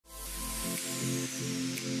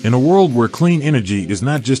In a world where clean energy is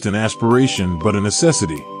not just an aspiration but a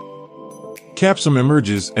necessity, Kapsom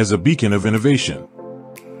emerges as a beacon of innovation.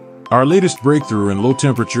 Our latest breakthrough in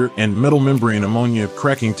low-temperature and metal membrane ammonia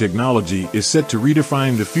cracking technology is set to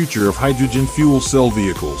redefine the future of hydrogen fuel cell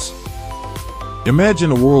vehicles.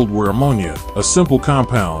 Imagine a world where ammonia, a simple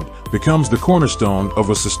compound, becomes the cornerstone of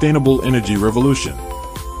a sustainable energy revolution.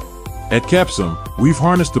 At Kapsom, we've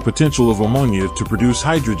harnessed the potential of ammonia to produce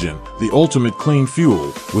hydrogen, the ultimate clean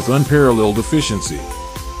fuel, with unparalleled efficiency.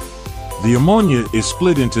 The ammonia is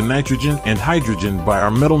split into nitrogen and hydrogen by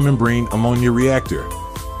our metal membrane ammonia reactor.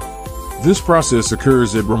 This process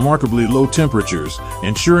occurs at remarkably low temperatures,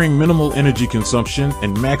 ensuring minimal energy consumption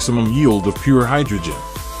and maximum yield of pure hydrogen.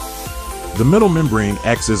 The metal membrane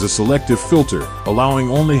acts as a selective filter,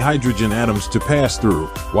 allowing only hydrogen atoms to pass through,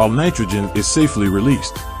 while nitrogen is safely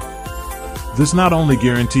released. This not only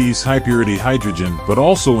guarantees high-purity hydrogen, but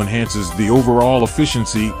also enhances the overall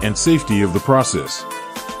efficiency and safety of the process.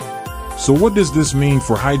 So what does this mean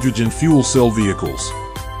for hydrogen fuel cell vehicles?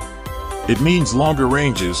 It means longer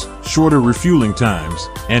ranges, shorter refueling times,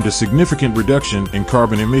 and a significant reduction in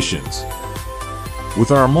carbon emissions.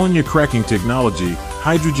 With our ammonia cracking technology,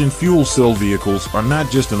 hydrogen fuel cell vehicles are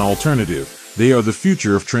not just an alternative, they are the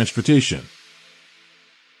future of transportation.